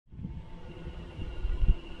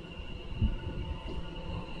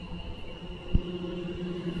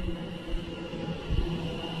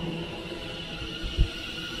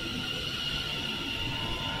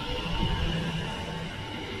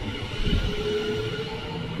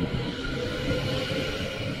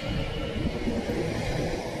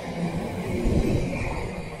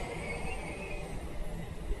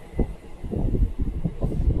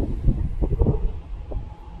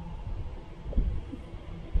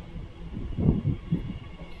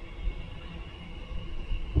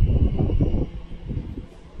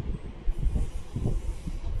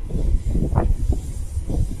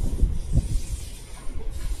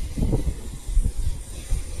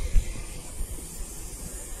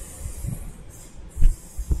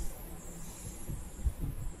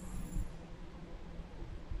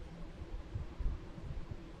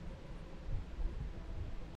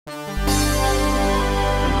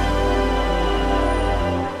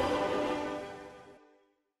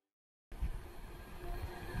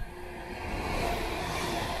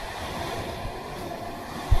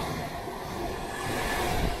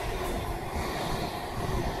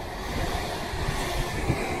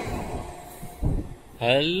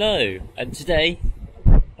Hello, and today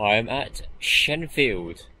I am at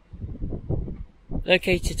Shenfield,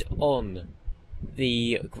 located on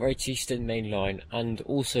the Great Eastern Main Line and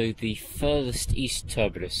also the furthest east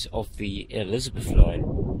terminus of the Elizabeth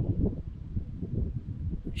Line.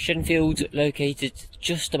 Shenfield, located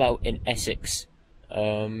just about in Essex,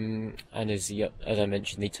 and is, as I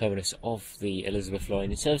mentioned, the terminus of the Elizabeth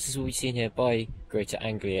Line. Services will be seen here by Greater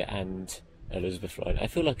Anglia and Elizabeth Line. I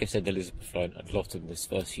feel like I said Elizabeth Line a lot in this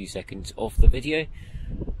first few seconds of the video.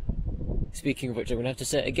 Speaking of which, I'm going to have to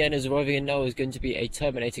say it again, as arriving in now is going to be a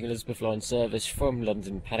terminating Elizabeth Line service from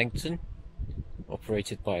London Paddington,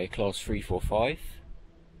 operated by a Class 345.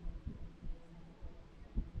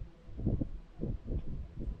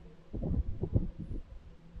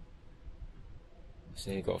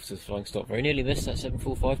 So you got off to the flying stop. Very nearly missed that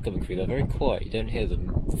 745 coming through. They're very quiet. You don't hear them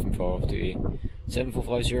from far off, do you?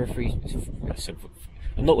 74503.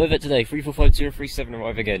 I'm not with it today. 345037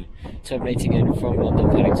 arrive again. Terminating in from London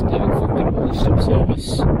Paddington, having formed an all-stop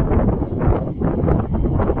service.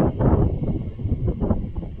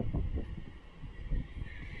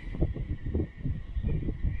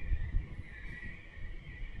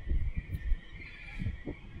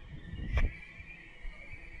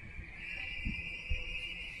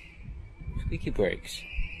 Squeaky brakes.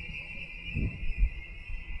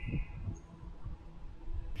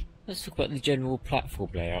 Let's talk about the general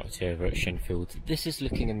platform layout here at Shenfield. This is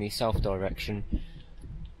looking in the south direction.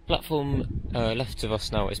 Platform left of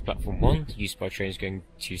us now is platform 1, used by trains going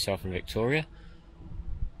to Southend, Victoria.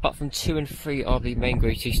 Platform 2 and 3 are the main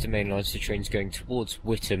Great Eastern Main Lines for trains going towards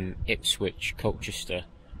Witham, Ipswich, Colchester,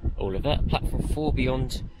 all of that. Platform 4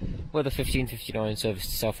 beyond, where the 1559 service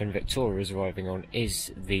to Southend, Victoria is arriving on,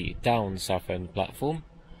 is the down Southend platform.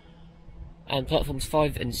 And platforms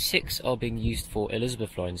 5 and 6 are being used for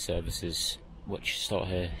Elizabeth Line services, which start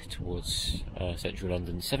here towards central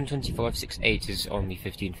London. 72568 is on the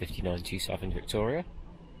 1559 to Southend, Victoria.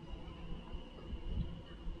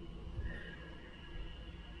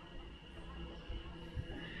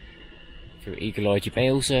 If you're eagle-eyed, you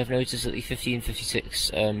may also have noticed that the 1556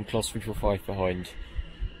 Class 345 behind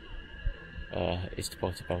is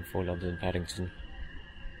departure bound for London Paddington.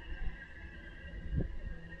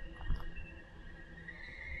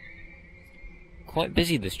 Quite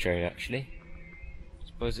busy, this train, actually. I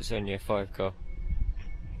suppose it's only a 5-car.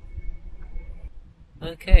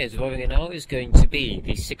 Okay, as arriving in now is going to be the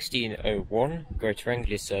 1601 Greater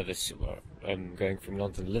Anglia service going from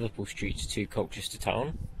London Liverpool Street to Colchester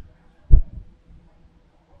Town.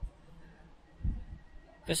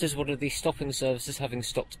 This is one of the stopping services, having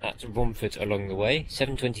stopped at Romford along the way.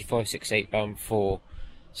 72568 bound for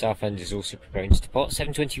Southend is also preparing to depart.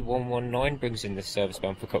 72119 brings in this service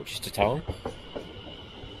bound for Colchester Town.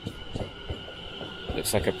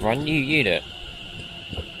 Looks like a brand new unit.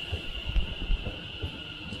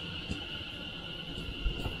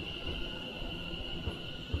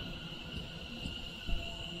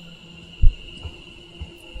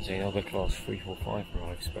 There's another Class 345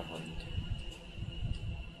 arrives behind.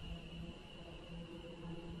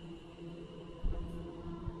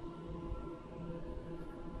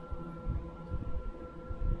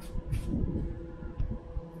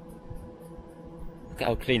 Look at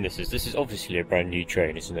how clean this is. This is obviously a brand new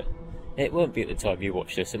train, isn't it? It won't be at the time you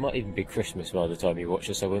watch this. It might even be Christmas by the time you watch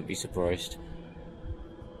this. I won't be surprised.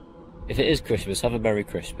 If it is Christmas, have a Merry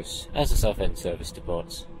Christmas, as the Southend service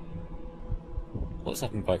departs. What's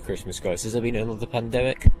happened by Christmas, guys? Has there been another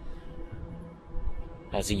pandemic?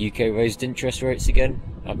 Has the UK raised interest rates again?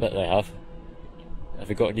 I bet they have. Have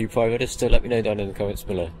we got a new Prime Minister? Let me know down in the comments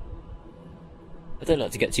below. I don't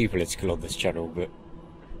like to get too political on this channel, but...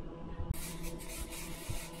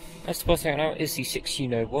 As departing out is the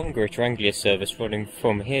 1601 Greater Anglia service running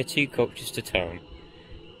from here to Colchester Town.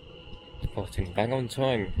 Departing bang on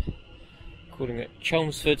time. Calling at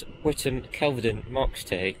Chelmsford, Witham, Kelvedon,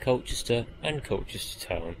 Markstay, Colchester and Colchester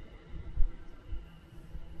Town.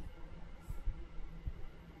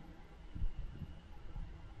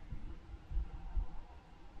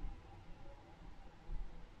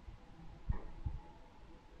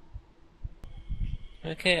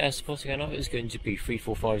 Okay, as departing out is going to be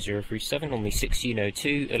 345037 on the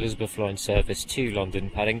 1602 Elizabeth Line service to London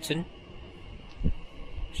Paddington. I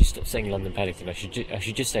should stop saying London Paddington. I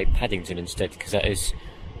should just say Paddington instead, because that is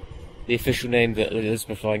the official name that the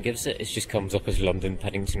Elizabeth Line gives it. It just comes up as London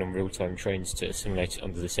Paddington on real-time trains to assimilate it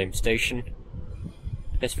under the same station.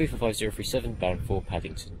 There's 345037 bound for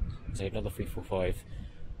Paddington. There's another 345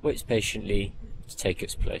 waits patiently to take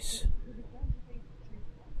its place.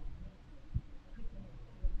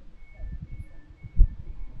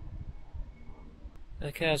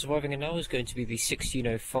 Okay, as arriving now is going to be the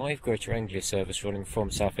 1605 Greater Anglia service running from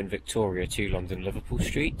Southend Victoria to London Liverpool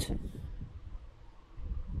Street.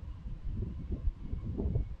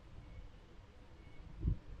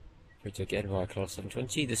 Greater Anglia Class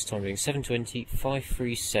 720, this time being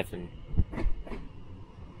 720-537.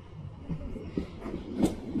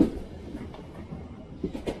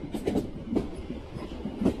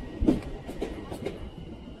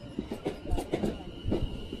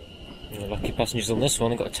 Lucky passengers on this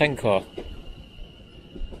one, I've got a 10 car.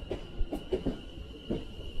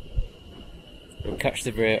 We'll catch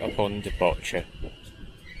the rear upon departure.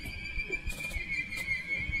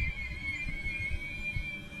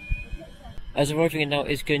 As arriving in now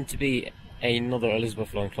is going to be another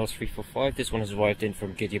Elizabeth Line Class 345. This one has arrived in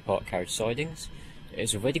from Gideon Park Carriage Sidings. It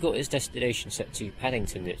has already got its destination set to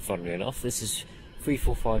Paddington, funnily enough. This is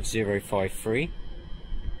 345053.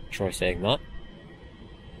 Try saying that.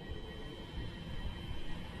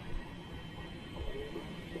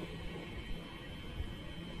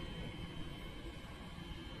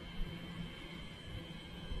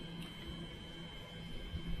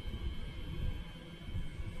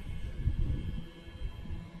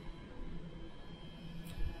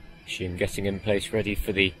 I'm getting in place ready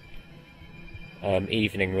for the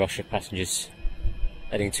evening rush of passengers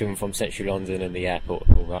heading to and from central London and the airport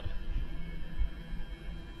and all that.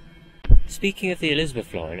 Speaking of the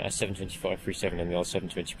Elizabeth line at 7:25:37 and the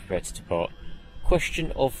R720 prepared to depart,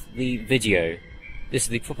 question of the video. This is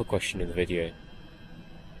the proper question of the video.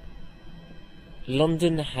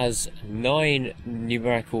 London has 9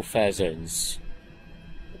 numerical fare zones.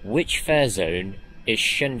 Which fare zone is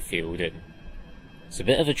Shenfield in? It's a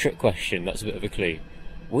bit of a trick question, that's a bit of a clue.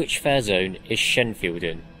 Which fare zone is Shenfield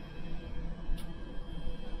in?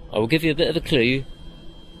 I will give you a bit of a clue.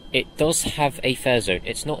 It does have a fare zone.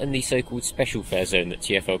 It's not in the so-called special fare zone that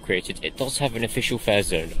TfL created. It does have an official fare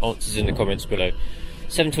zone. Answers in the comments below.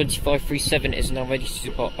 7:25:37 is now ready to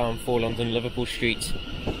depart bound for London Liverpool Street.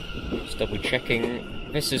 Just double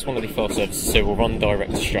checking. This is one of the fast services, so we'll run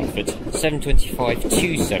direct to Stratford.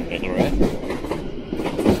 7:25:27 in the rear.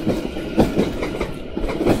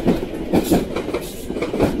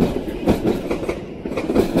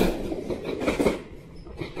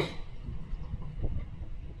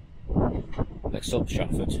 Next stop,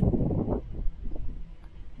 Stratford.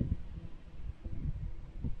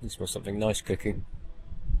 It smells something nice cooking.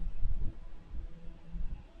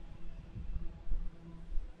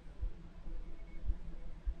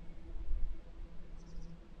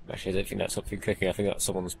 Actually, I don't think that's something cooking, I think that's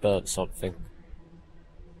someone's burnt something.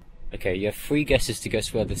 Okay, you have 3 guesses to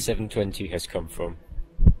guess where the 720 has come from.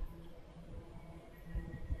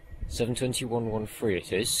 72113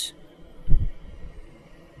 it is.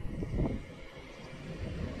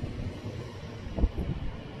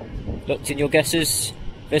 Looked in your guesses.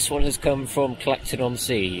 This one has come from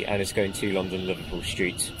Clacton-on-Sea and is going to London Liverpool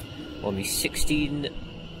Street on the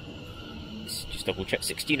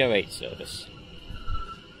 1608 service.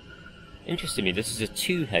 Interestingly, this is a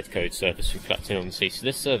 2 head code service from Clacton-on-Sea, so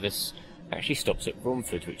this service actually stops at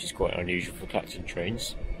Romford, which is quite unusual for Clacton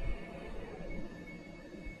trains.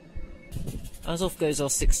 As off goes our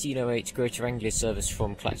 1608 Greater Anglia service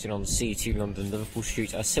from Clacton-on-Sea to London Liverpool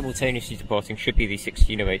Street, as simultaneously departing should be the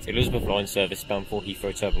 1608 Elizabeth line service bound for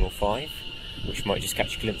Heathrow Terminal 5, which might just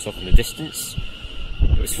catch a glimpse of in the distance.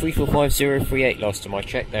 It was 345038 last time I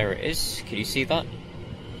checked, there it is, can you see that?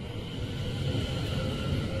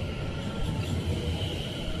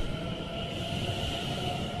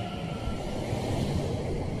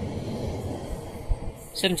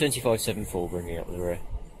 (7:25:74) bringing up the rear.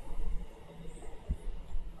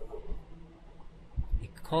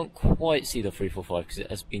 Can't quite see the 345 because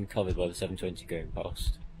it has been covered by the 720 going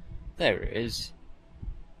past. There it is.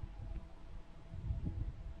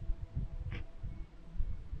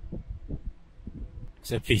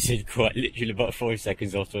 So piece in quite literally about 5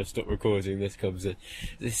 seconds after I stopped recording, this comes in.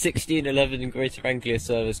 The 1611 Greater Anglia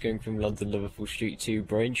service going from London Liverpool Street to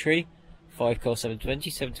Braintree. 5 car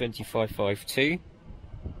 720, 7:25:52.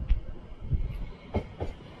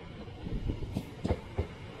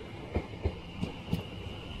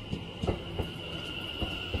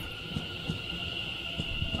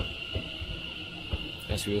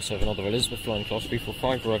 Yes, we also have another Elizabeth line Class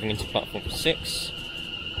 345 arriving into platform 6.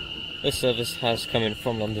 This service has come in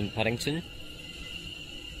from London Paddington.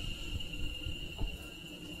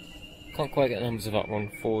 Can't quite get the numbers of that one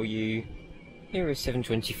for you. Here is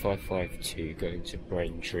 7:25:52 going to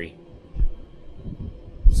Braintree.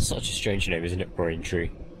 It's such a strange name, isn't it, Braintree?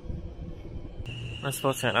 My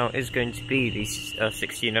spot out now is going to be the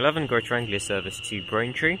 1611 Greater Anglia service to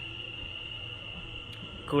Braintree.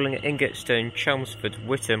 calling at Ingatstone, Chelmsford,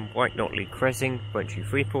 Witham, White Notley, Cresing, Braintree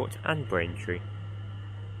Freeport and Braintree.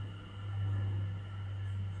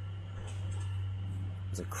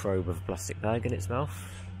 There's a crow with a plastic bag in its mouth.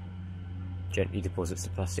 Gently deposits the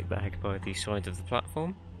plastic bag by the side of the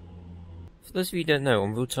platform. For those of you who don't know,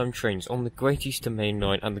 on real-time trains on the Great Eastern Main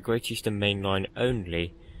Line and the Great Eastern Main Line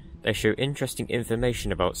only, they show interesting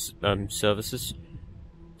information about services.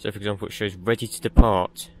 So for example, it shows ready to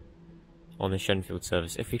depart on the Shenfield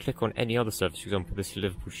service. If we click on any other service, for example this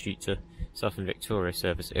Liverpool Street to Southend Victoria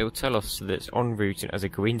service, it will tell us that it's en route and as a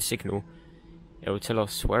green signal. It will tell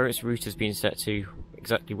us where its route has been set to,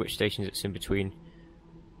 exactly which stations it's in between,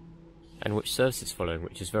 and which service it's following,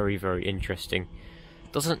 which is very, very interesting.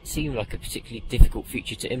 Doesn't seem like a particularly difficult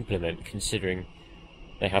feature to implement, considering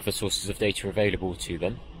they have the sources of data available to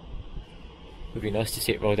them. It would be nice to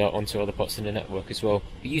see it rolled out onto other parts of the network as well.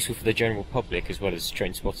 Be useful for the general public as well as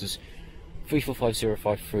train spotters.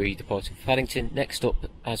 345053 departing for Paddington. Next stop,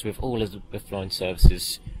 as with all Elizabeth Line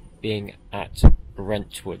services, being at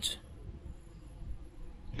Brentwood.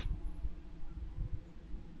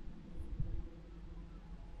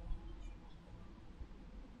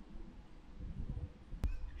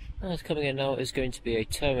 And coming in now is going to be a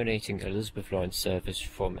terminating Elizabeth Line service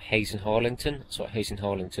from Hayes and Harlington. So at Hayes and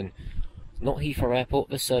Harlington, not Heathrow Airport,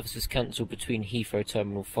 the service is cancelled between Heathrow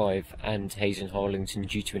Terminal 5 and Hayes and Harlington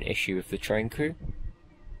due to an issue with the train crew.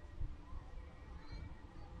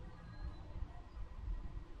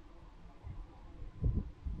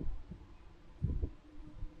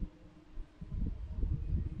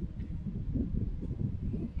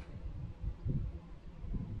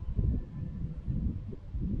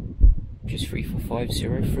 Which is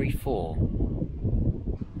 345034.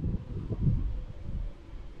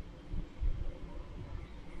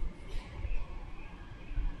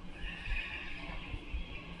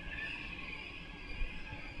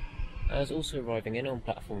 As also arriving in on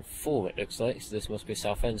platform 4, it looks like, so this must be a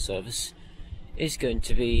Southend service, is going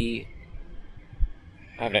to be...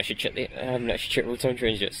 I haven't actually checked real-time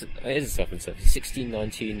trains yet, so it is a Southend service.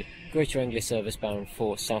 1619 Greater Anglia service bound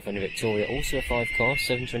for Southend and Victoria, also a 5-car,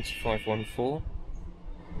 72514.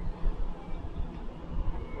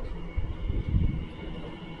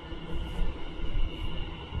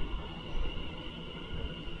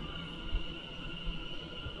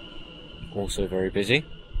 Also very busy.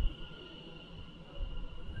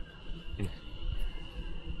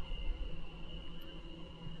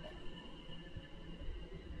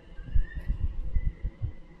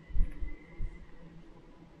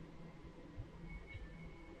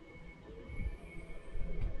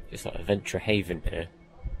 Just like Adventure Haven here.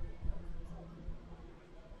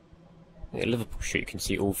 At Liverpool Street you can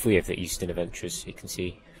see all three of the Eastern Adventures. You can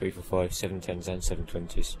see 345, 710s and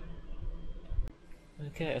 720s.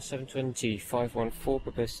 Okay, at 720-514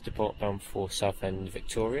 prepares to depart bound for Southend,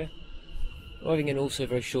 Victoria. Arriving in also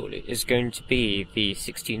very shortly is going to be the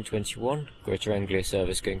 1621 Greater Anglia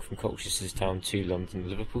service going from Colchester Town to London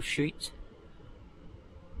Liverpool Street.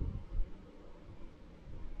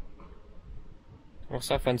 Our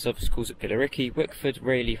Southend service calls at Pillaricki, Wickford,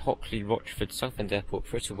 Rayleigh, Hockley, Rochford, Southend Airport,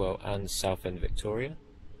 Prittlewell and Southend, Victoria.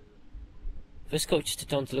 This Colchester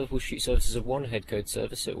Town to Liverpool Street service is a one-head code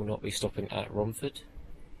service, so it will not be stopping at Romford.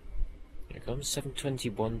 Here it comes,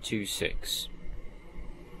 72126.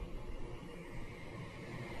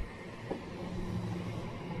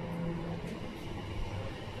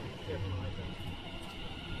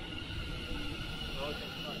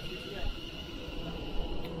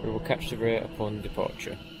 We will catch the rear upon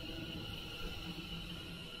departure.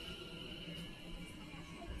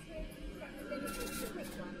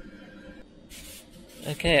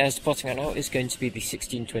 Okay, as departing out now is going to be the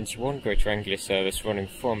 1621 Greater Anglia service running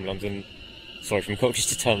from from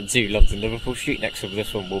Colchester Town to London Liverpool Street. Next up,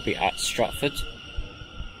 this one will be at Stratford.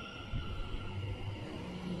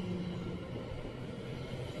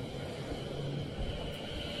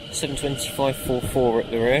 (72544) at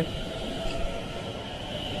the rear.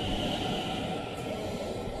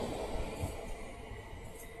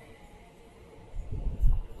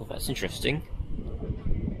 Well, that's interesting.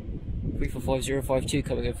 345052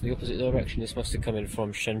 coming in from the opposite direction. This must have come in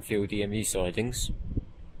from Shenfield EMU sidings.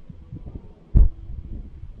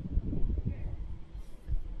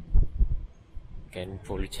 Again,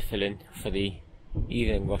 probably to fill in for the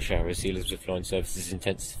evening rush hour as the Elizabeth Line services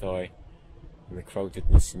intensify and the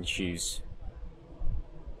crowdedness ensues.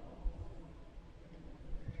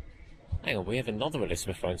 Hang on, we have another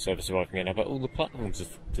Elizabeth Line service arriving in now, but all the platforms.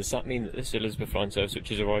 Does that mean that this Elizabeth Line service,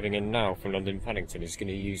 which is arriving in now from London Paddington, is going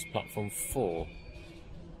to use platform 4?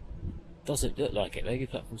 Doesn't look like it. Maybe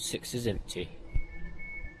platform 6 is empty.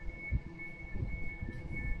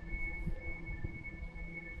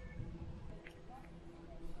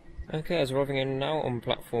 Okay, as arriving in now on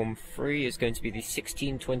platform 3 is going to be the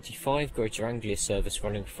 1625 Greater Anglia service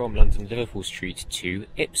running from London Liverpool Street to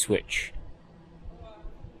Ipswich.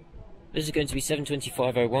 This is going to be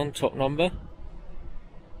 72501, top number.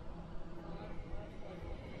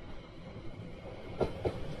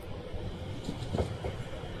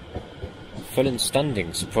 Full and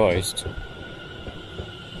standing, surprised.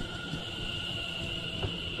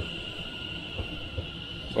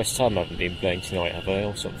 West Ham haven't been playing tonight, have I,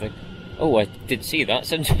 or something? Oh, I did see that,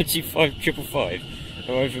 725 555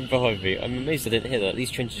 arriving behind me. I'm amazed I didn't hear that,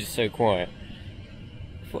 these trenches are so quiet.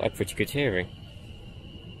 I thought I had pretty good hearing.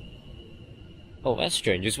 Oh, that's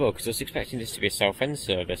strange as well, because I was expecting this to be a Southend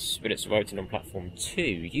service, but it's arriving on platform 2.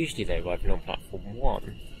 Usually they arrive on platform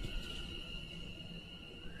 1.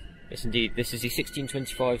 Yes indeed, this is the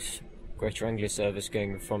 1625 Greater Anglia service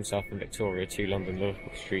going from Southend Victoria to London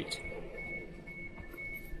Liverpool Street.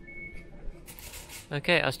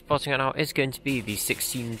 Okay, as departing out now is going to be the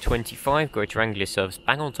 1625 Greater Anglia service,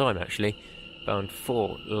 bang on time actually, bound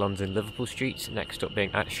for London Liverpool Street, next stop being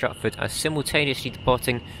at Stratford, as simultaneously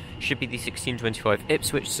departing should be the 1625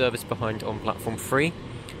 Ipswich service behind on platform 3.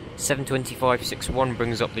 72561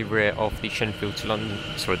 brings up the rear of the Shenfield to London,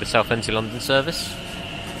 sorry, the Southend to London service.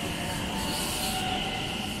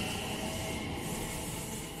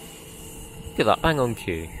 Look at that, bang on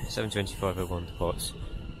cue, 72501 departs.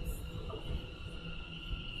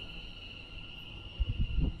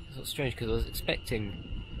 It's strange because I was expecting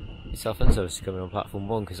the Southend service to come in on platform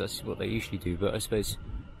 1 because that's what they usually do, but I suppose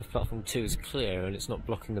if platform 2 is clear and it's not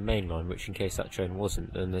blocking the main line, which in case that train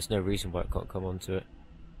wasn't, then there's no reason why it can't come onto it.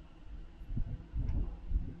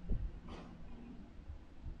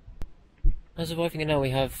 As arriving in now,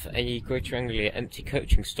 we have a Greater Anglia empty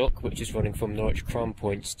coaching stock which is running from Norwich Crown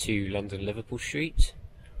Point to London Liverpool Street,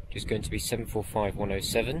 which is going to be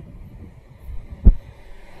 745107.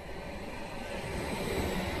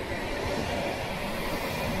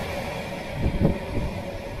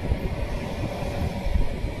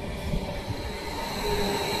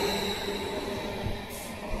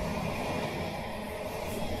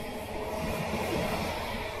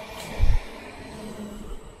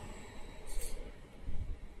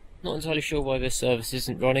 Not entirely sure why this service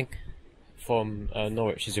isn't running from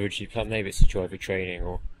Norwich as originally planned. Maybe it's a driver training,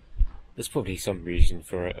 or there's probably some reason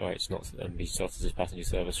for it. It's not being started as a passenger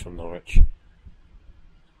service from Norwich.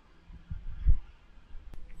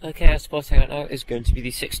 Okay, our departing out now is going to be the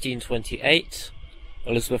 1628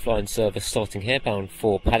 Elizabeth Line service starting here, bound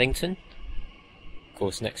for Paddington. Of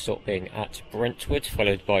course, next stop being at Brentwood,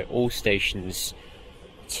 followed by all stations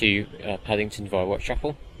to Paddington via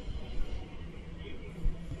Whitechapel.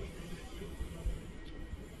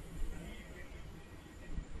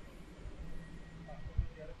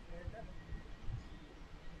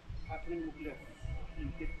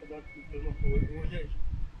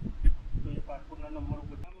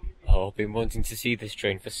 Oh, I've been wanting to see this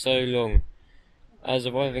train for so long. As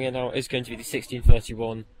arriving in now is going to be the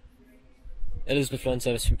 1631 Elizabeth Line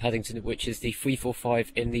service from Paddington, which is the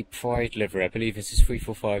 345 in the Pride livery. I believe this is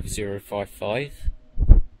 345055,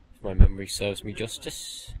 if my memory serves me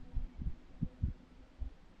justice.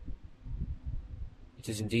 It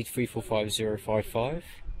is indeed 345055.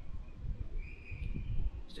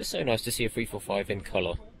 It's just so nice to see a 345 in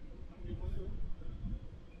colour.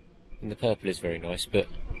 And the purple is very nice, but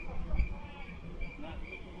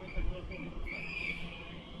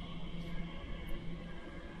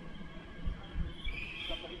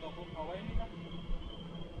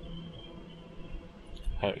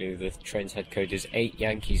apparently the train's head code is 8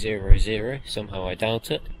 Yankee 00. Somehow I doubt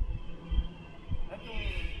it.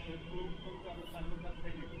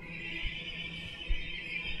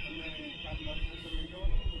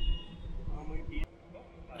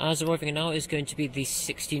 As arriving in now is going to be the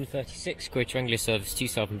 1636 Greater Anglia service to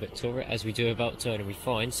Southend Victoria. As we do about turn, we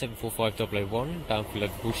find 745001 bound for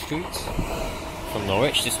Liverpool Street from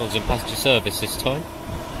Norwich. This one's in passenger service this time.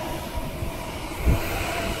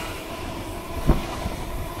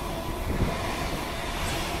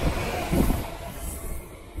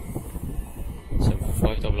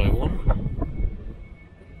 Oh,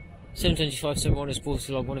 72571 has brought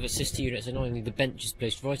along one of its sister units. Annoyingly, the bench is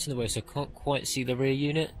placed right in the way, so I can't quite see the rear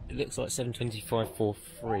unit. It looks like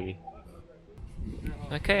 72543.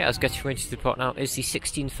 Okay, as getting ready to depart now is the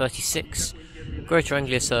 1636 Greater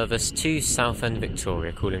Anglia service to Southend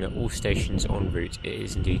Victoria, calling at all stations en route. It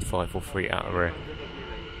is indeed 543 out of rear.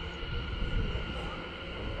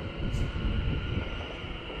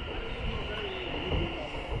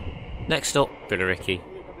 Next stop, Billericay.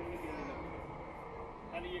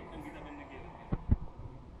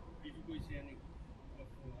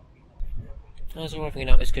 As arriving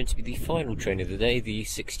now is going to be the final train of the day, the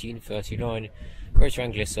 16:39 Greater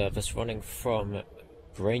Anglia service running from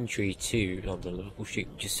Braintree to London Liverpool Street,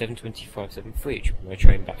 which is 7:25:73, which will be my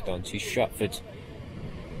train back down to Stratford.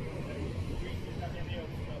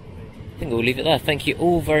 I think we'll leave it there. Thank you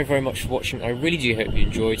all very much for watching. I really do hope you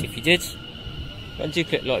enjoyed. If you did, then do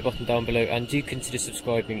click the like button down below and do consider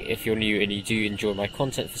subscribing if you're new and you do enjoy my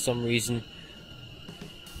content for some reason.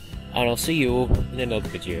 And I'll see you all in another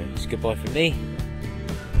video. It's goodbye from me.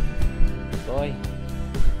 Bye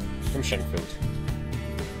from Shenfield.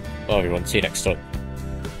 Bye everyone, see you next time.